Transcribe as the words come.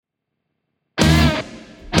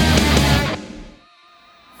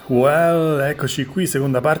Well, eccoci qui,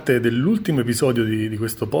 seconda parte dell'ultimo episodio di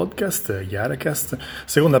questo podcast, Yaracast,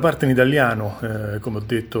 seconda parte in italiano, come ho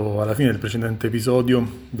detto alla fine del precedente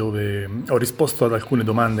episodio, dove ho risposto ad alcune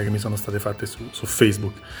domande che mi sono state fatte su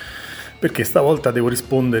Facebook, perché stavolta devo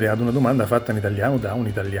rispondere ad una domanda fatta in italiano da un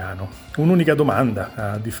italiano, un'unica domanda,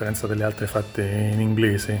 a differenza delle altre fatte in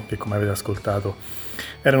inglese, che come avete ascoltato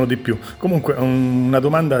erano di più. Comunque una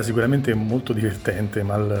domanda sicuramente molto divertente,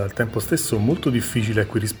 ma al tempo stesso molto difficile a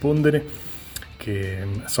cui rispondere, che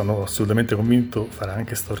sono assolutamente convinto farà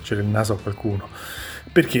anche storcere il naso a qualcuno.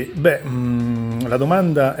 Perché? La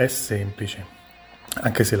domanda è semplice,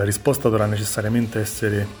 anche se la risposta dovrà necessariamente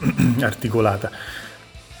essere articolata.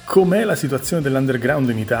 Com'è la situazione dell'underground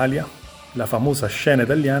in Italia? La famosa scena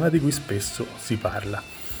italiana di cui spesso si parla.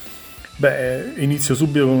 Inizio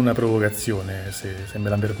subito con una provocazione, se me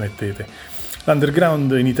la permettete.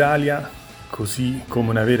 L'underground in Italia, così come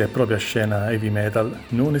una vera e propria scena heavy metal,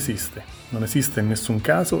 non esiste. Non esiste in nessun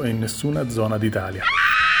caso e in nessuna zona d'Italia.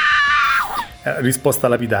 Risposta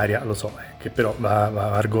lapidaria, lo so, che però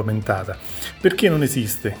va argomentata. Perché non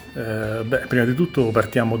esiste? Prima di tutto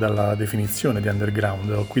partiamo dalla definizione di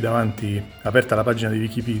underground. Ho qui davanti aperta la pagina di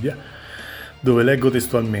Wikipedia, dove leggo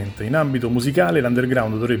testualmente: in ambito musicale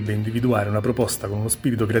l'underground dovrebbe individuare una proposta con uno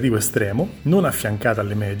spirito creativo estremo, non affiancata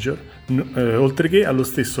alle major, oltre che allo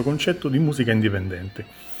stesso concetto di musica indipendente.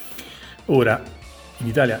 Ora, in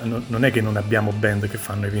Italia non è che non abbiamo band che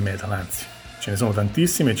fanno heavy metal, anzi, ce ne sono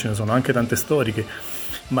tantissime e ce ne sono anche tante storiche,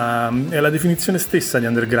 ma è la definizione stessa di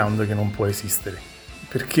underground che non può esistere.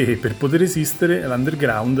 Perché per poter esistere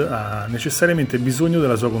l'underground ha necessariamente bisogno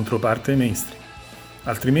della sua controparte mainstream.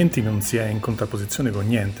 Altrimenti non si è in contrapposizione con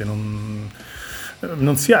niente,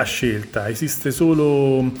 non si ha scelta, esiste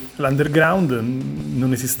solo l'underground,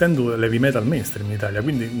 non esistendo l'heavy metal mainstream in Italia,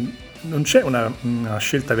 quindi non c'è una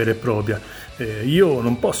scelta vera e propria. Io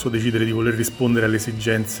non posso decidere di voler rispondere alle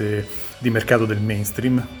esigenze di mercato del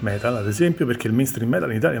mainstream metal, ad esempio, perché il mainstream metal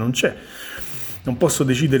in Italia non c'è. Non posso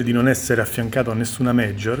decidere di non essere affiancato a nessuna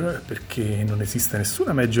major, perché non esiste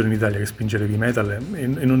nessuna major in Italia che spinge l'heavy metal e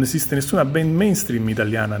non esiste nessuna band mainstream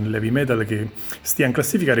italiana nell'heavy metal che stia in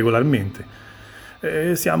classifica regolarmente.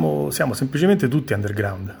 Siamo semplicemente tutti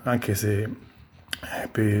underground, anche se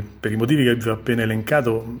per i motivi che vi ho appena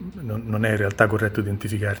elencato non è in realtà corretto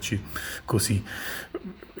identificarci così.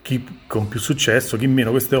 Chi con più successo, chi meno,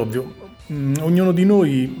 questo è ovvio. Ognuno di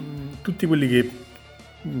noi, tutti quelli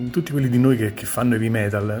di noi che fanno heavy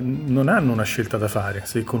metal non hanno una scelta da fare,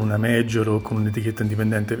 se con una major o con un'etichetta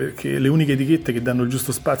indipendente, perché le uniche etichette che danno il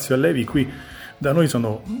giusto spazio all'heavy qui da noi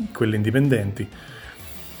sono quelle indipendenti.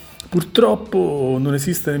 Purtroppo non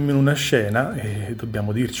esiste nemmeno una scena, e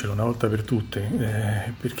dobbiamo dircelo una volta per tutte,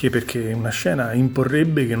 perché una scena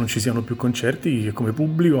imporrebbe che non ci siano più concerti che come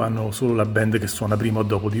pubblico hanno solo la band che suona prima o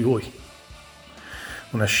dopo di voi.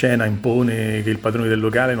 Una scena impone che il padrone del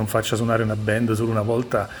locale non faccia suonare una band solo una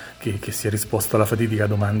volta che sia risposto alla fatidica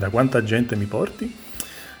domanda: quanta gente mi porti?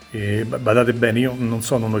 E badate bene, io non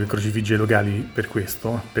sono uno che crocifigge i locali per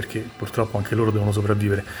questo, perché purtroppo anche loro devono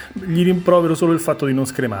sopravvivere. Gli rimprovero solo il fatto di non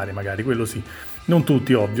scremare, magari, quello sì. Non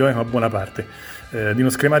tutti, ovvio, ma buona parte. Di non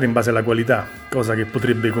scremare in base alla qualità, cosa che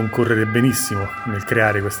potrebbe concorrere benissimo nel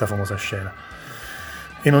creare questa famosa scena.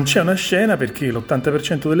 E non c'è una scena perché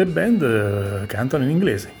l'80% delle band cantano in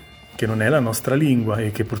inglese, che non è la nostra lingua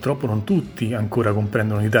e che purtroppo non tutti ancora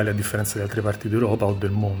comprendono in Italia, a differenza di altre parti d'Europa o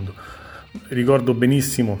del mondo. Ricordo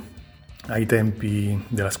benissimo ai tempi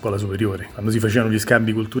della scuola superiore, quando si facevano gli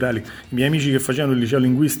scambi culturali, i miei amici che facevano il liceo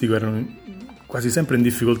linguistico erano quasi sempre in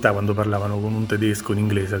difficoltà quando parlavano con un tedesco in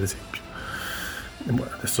inglese, ad esempio.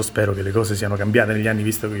 Adesso spero che le cose siano cambiate negli anni,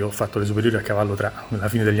 visto che io ho fatto le superiori a cavallo tra la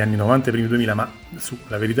fine degli anni 90 e i primi 2000, ma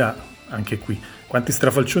la verità, anche qui, quanti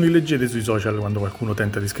strafalcioni leggete sui social quando qualcuno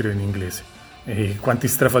tenta di scrivere in inglese? E quanti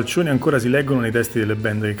strafalcioni ancora si leggono nei testi delle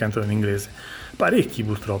band che cantano in inglese? Parecchi,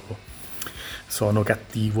 purtroppo. Sono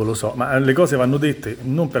cattivo, lo so, ma le cose vanno dette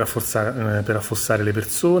non per affossare le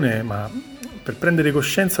persone, ma per prendere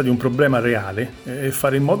coscienza di un problema reale e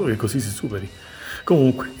fare in modo che così si superi.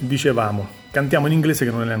 Comunque, dicevamo, cantiamo in inglese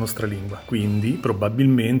che non è la nostra lingua, quindi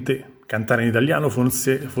probabilmente cantare in italiano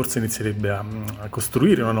forse inizierebbe a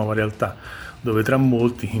costruire una nuova realtà, dove tra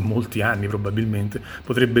in molti anni probabilmente,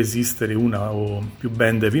 potrebbe esistere una o più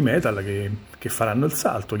band heavy metal che faranno il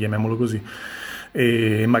salto, chiamiamolo così,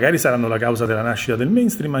 e magari saranno la causa della nascita del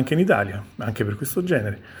mainstream anche in Italia, anche per questo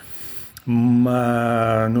genere.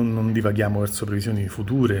 Ma non divaghiamo verso previsioni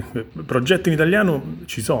future. Progetti in italiano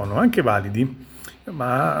ci sono, anche validi,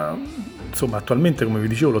 ma insomma attualmente, come vi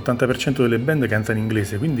dicevo, l'80% delle band canta in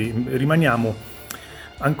inglese, quindi rimaniamo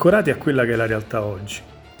ancorati a quella che è la realtà oggi.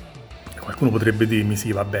 Qualcuno potrebbe dirmi,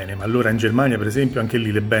 sì, va bene, ma allora in Germania, per esempio, anche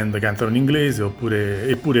lì le band cantano in inglese,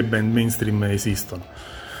 eppure band mainstream esistono.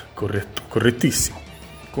 Corretto, correttissimo.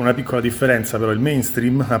 Con una piccola differenza, però, il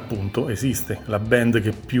mainstream, appunto, esiste. La band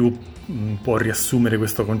che più può riassumere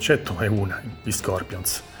questo concetto è una, gli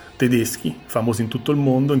Scorpions. Tedeschi, famosi in tutto il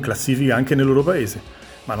mondo, in classifica anche nel loro paese.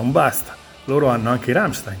 Ma non basta, loro hanno anche i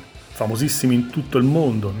Rammstein, famosissimi in tutto il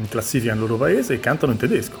mondo, in classifica nel loro paese, e cantano in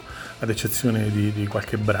tedesco, ad eccezione di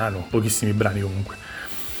qualche brano, pochissimi brani comunque.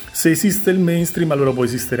 Se esiste il mainstream, allora può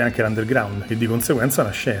esistere anche l'underground, e di conseguenza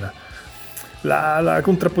una scena. La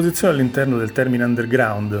contrapposizione all'interno del termine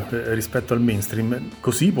underground rispetto al mainstream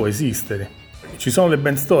così può esistere. Ci sono le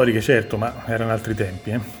band storiche, certo, ma erano altri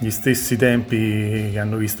tempi, Gli stessi tempi che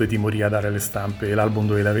hanno visto i Timoria dare alle stampe l'album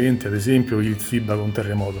 2020, ad esempio, il FIBA con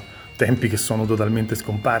Terremoto. Tempi che sono totalmente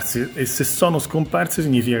scomparsi, e se sono scomparsi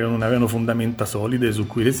significa che non avevano fondamenta solide su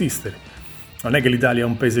cui resistere. Non è che l'Italia è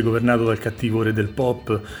un paese governato dal cattivo re del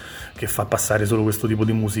pop che fa passare solo questo tipo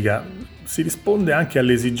di musica. Si risponde anche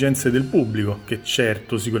alle esigenze del pubblico, che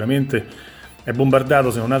certo, sicuramente è bombardato,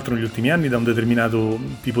 se non altro negli ultimi anni, da un determinato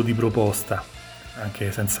tipo di proposta,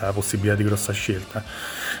 anche senza possibilità di grossa scelta,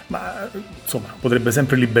 ma insomma potrebbe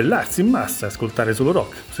sempre libellarsi in massa e ascoltare solo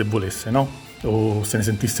rock, se volesse, no? O se ne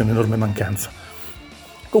sentisse un'enorme mancanza.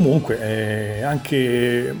 Comunque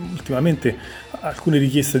anche ultimamente alcune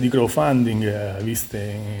richieste di crowdfunding viste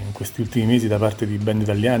in questi ultimi mesi da parte di band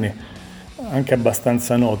italiane, anche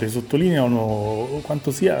abbastanza note, sottolineano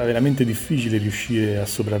quanto sia veramente difficile riuscire a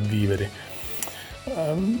sopravvivere.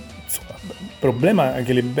 Insomma, problema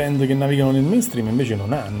che le band che navigano nel mainstream invece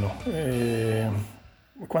non hanno.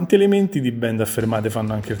 Quanti elementi di band affermate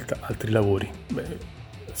fanno anche altri lavori?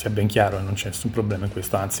 Sia ben chiaro, non c'è nessun problema in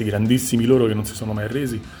questo, anzi grandissimi loro che non si sono mai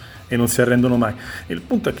arresi e non si arrendono mai. E il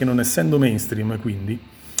punto è che, non essendo mainstream, quindi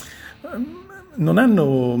non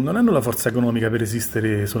hanno la forza economica per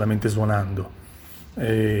esistere solamente suonando.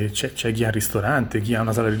 C'è chi ha un ristorante, chi ha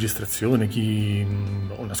una sala di registrazione, chi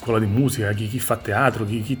ha una scuola di musica, chi fa teatro,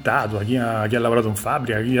 chi tatua, chi ha lavorato in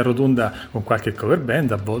fabbrica, chi arrotonda con qualche cover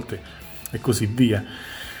band a volte, e così via.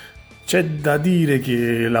 C'è da dire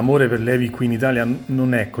che l'amore per Levi qui in Italia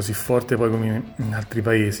non è così forte poi come in altri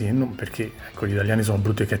paesi, non perché gli italiani sono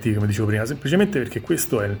brutti e cattivi, come dicevo prima, semplicemente perché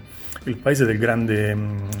questo è il paese del grande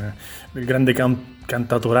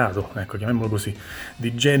cantatorato, chiamiamolo così,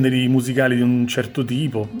 di generi musicali di un certo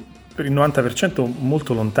tipo, per il 90%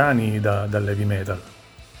 molto lontani dall'heavy metal.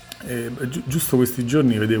 Giusto questi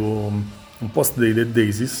giorni vedevo un post dei Dead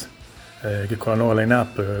Daisies, che con la nuova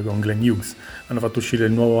line-up con Glenn Hughes hanno fatto uscire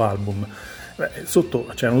il nuovo album.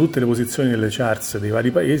 Sotto c'erano tutte le posizioni nelle charts dei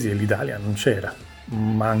vari paesi e l'Italia non c'era,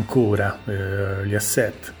 ma ancora gli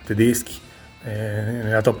asset tedeschi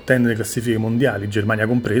nella top 10 delle classifiche mondiali, Germania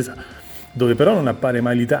compresa, dove però non appare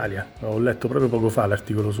mai l'Italia. Ho letto proprio poco fa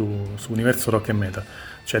l'articolo su Universo Rock and Metal,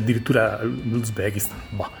 c'è addirittura l'Uzbekistan.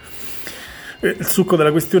 Il succo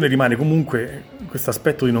della questione rimane comunque questo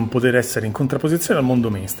aspetto di non poter essere in contrapposizione al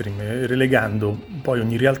mondo mainstream, relegando poi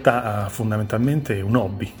ogni realtà a fondamentalmente un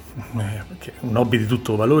hobby, un hobby di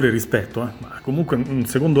tutto valore e rispetto, ma comunque un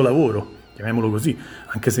secondo lavoro, chiamiamolo così,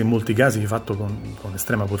 anche se in molti casi fatto con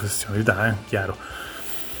estrema professionalità, chiaro.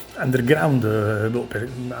 Underground, per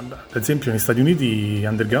esempio negli Stati Uniti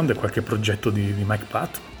underground è qualche progetto di Mike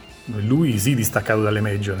Patton, lui sì distaccato dalle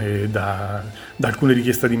major e da alcune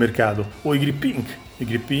richieste di mercato, o i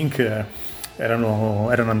Grip Inc. erano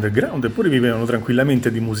underground eppure vivevano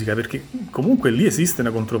tranquillamente di musica, perché comunque lì esiste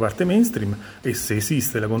una controparte mainstream, e se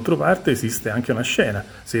esiste la controparte esiste anche una scena.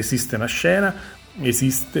 Se esiste una scena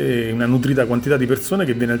esiste una nutrita quantità di persone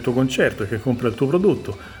che viene al tuo concerto e che compra il tuo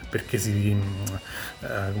prodotto, perché si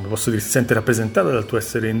sente rappresentata dal tuo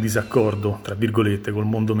essere in disaccordo, tra virgolette, col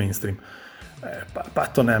mondo mainstream.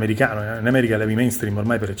 Patton è americano, in America l'heavy mainstream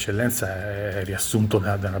ormai per eccellenza è riassunto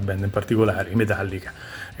da una band in particolare, Metallica,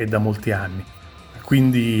 e da molti anni.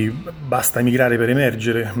 Quindi basta emigrare per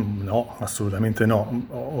emergere? No, assolutamente no.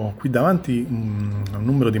 Ho qui davanti un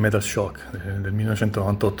numero di Metal Shock del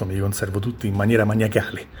 1998, me li conservo tutti in maniera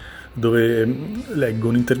maniacale, dove leggo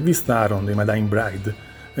un'intervista a Aaron dei My Dying Bride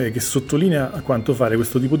che sottolinea quanto fare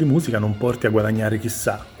questo tipo di musica non porti a guadagnare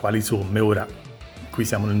chissà quali somme. Ora, qui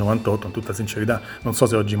siamo nel 98, in tutta sincerità, non so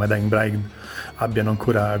se oggi i My Dying Bride abbiano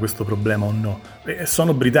ancora questo problema o no.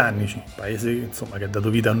 Sono britannici, paese insomma che ha dato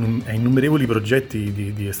vita a innumerevoli progetti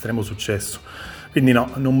di estremo successo. Quindi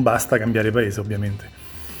no, non basta cambiare paese, ovviamente.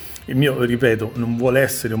 Il mio, ripeto, non vuole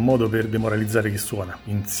essere un modo per demoralizzare chi suona,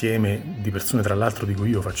 insieme di persone tra l'altro di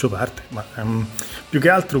cui io faccio parte, ma più che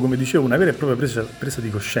altro, come dicevo, una vera e propria presa di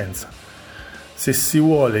coscienza. se si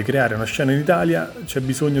vuole creare una scena in Italia c'è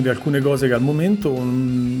bisogno di alcune cose che al momento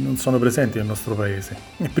non sono presenti nel nostro paese.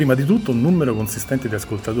 E prima di tutto un numero consistente di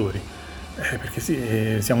ascoltatori, perché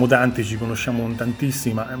sì, siamo tanti, ci conosciamo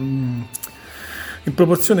tantissimi, ma in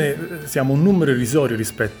proporzione siamo un numero irrisorio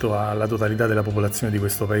rispetto alla totalità della popolazione di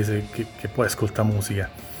questo paese che poi ascolta musica.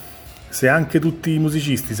 Se anche tutti i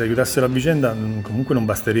musicisti si aiutassero a vicenda, comunque non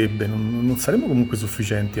basterebbe, non saremmo comunque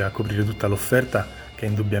sufficienti a coprire tutta l'offerta, che è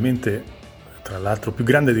indubbiamente, tra l'altro, più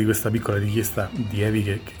grande di questa piccola richiesta di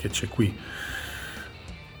Heavy che c'è qui.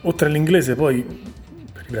 Oltre all'inglese, poi,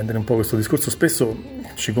 per riprendere un po' questo discorso, spesso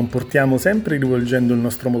ci comportiamo sempre rivolgendo il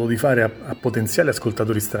nostro modo di fare a potenziali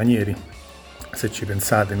ascoltatori stranieri. Se ci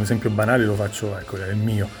pensate, un esempio banale lo faccio, ecco, è il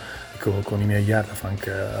mio, con i miei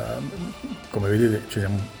Yardafunk, come vedete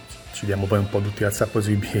ci diamo poi un po' tutti al zappo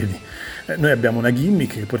sui piedi. Noi abbiamo una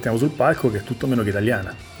gimmick che portiamo sul palco che è tutto meno che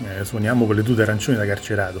italiana. Suoniamo con le tute arancioni da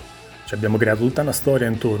carcerato. Ci abbiamo creato tutta una storia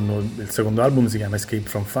intorno. Il secondo album si chiama Escape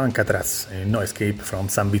from Funkatras e no Escape from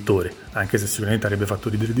San Vittore, anche se sicuramente avrebbe fatto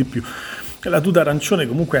ridere di più. La tuta arancione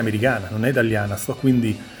comunque è americana, non è italiana. Sto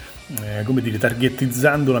quindi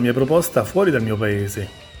targetizzando la mia proposta fuori dal mio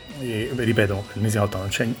paese. E ripeto, l'ennesima volta, non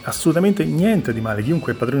c'è assolutamente niente di male,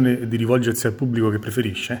 chiunque è padrone di rivolgersi al pubblico che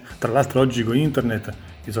preferisce. Tra l'altro oggi con internet,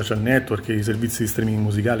 i social network e i servizi di streaming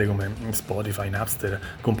musicale come Spotify, Napster,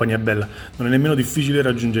 compagnia bella, non è nemmeno difficile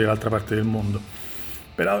raggiungere l'altra parte del mondo.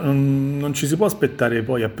 Però non ci si può aspettare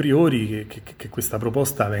poi a priori che questa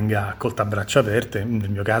proposta venga accolta a braccia aperte,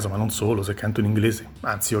 nel mio caso, ma non solo, se canto in inglese,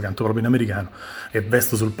 anzi io canto proprio in americano e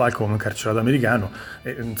vesto sul palco come un carcerato americano,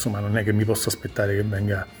 e, insomma non è che mi posso aspettare che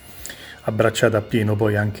venga abbracciata appieno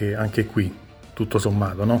poi anche qui, tutto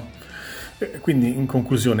sommato, no? Quindi in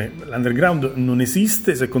conclusione, l'underground non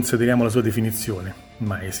esiste se consideriamo la sua definizione,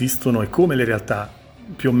 ma esistono e come le realtà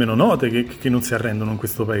più o meno note che non si arrendono in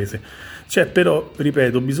questo paese. C'è però,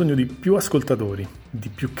 ripeto, bisogno di più ascoltatori, di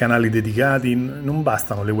più canali dedicati, non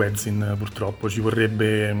bastano le webzine purtroppo, ci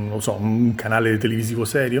vorrebbe, non lo so, un canale televisivo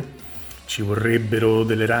serio, ci vorrebbero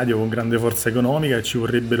delle radio con grande forza economica e ci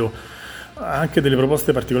vorrebbero anche delle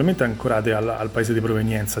proposte particolarmente ancorate al paese di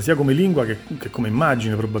provenienza, sia come lingua che come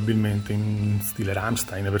immagine probabilmente, in stile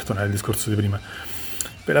Rammstein, per tornare al discorso di prima,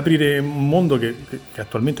 per aprire un mondo che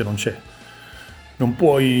attualmente non c'è. Non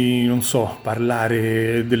puoi, non so,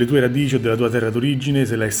 parlare delle tue radici o della tua terra d'origine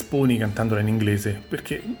se la esponi cantandola in inglese,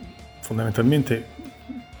 perché fondamentalmente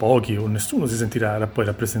pochi o nessuno si sentirà poi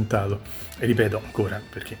rappresentato. E ripeto ancora,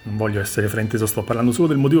 perché non voglio essere frainteso, sto parlando solo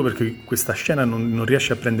del motivo perché questa scena non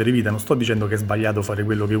riesce a prendere vita. Non sto dicendo che è sbagliato fare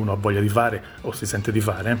quello che uno ha voglia di fare o si sente di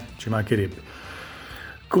fare, ci mancherebbe.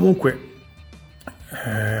 Comunque,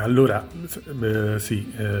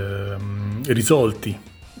 risolti,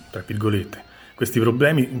 tra virgolette, questi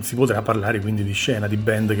problemi, si potrà parlare quindi di scena, di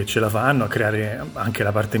band che ce la fanno a creare anche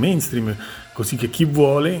la parte mainstream, così che chi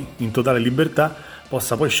vuole, in totale libertà,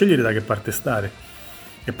 possa poi scegliere da che parte stare.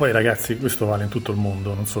 E poi ragazzi, questo vale in tutto il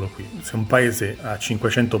mondo, non solo qui. Se un paese ha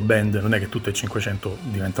 500 band, non è che tutte e 500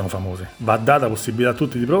 diventano famose. Va data possibilità a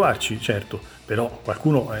tutti di provarci, certo, però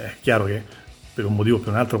qualcuno è chiaro che per un motivo o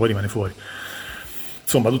per un altro poi rimane fuori.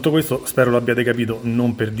 Insomma, tutto questo spero lo abbiate capito,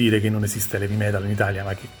 non per dire che non esiste l'heavy metal in Italia,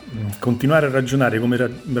 ma che continuare a ragionare come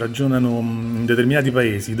ragionano in determinati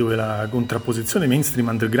paesi dove la contrapposizione mainstream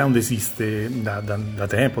underground esiste da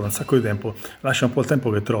tempo, da un sacco di tempo, lascia un po' il tempo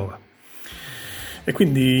che trova. E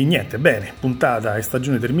quindi niente, bene, puntata e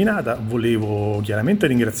stagione terminata. Volevo chiaramente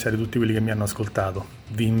ringraziare tutti quelli che mi hanno ascoltato.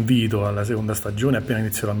 Vi invito alla seconda stagione, appena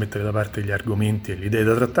inizierò a mettere da parte gli argomenti e le idee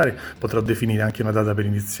da trattare, potrò definire anche una data per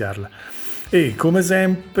iniziarla. E come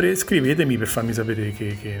sempre scrivetemi per farmi sapere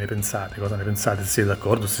che ne pensate, cosa ne pensate, se siete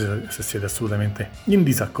d'accordo, se siete assolutamente in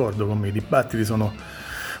disaccordo con me. I dibattiti sono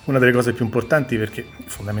una delle cose più importanti perché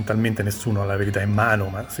fondamentalmente nessuno ha la verità in mano,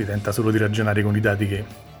 ma si tenta solo di ragionare con i dati che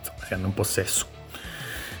si hanno in possesso.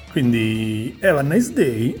 Quindi have a nice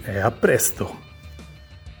day e a presto!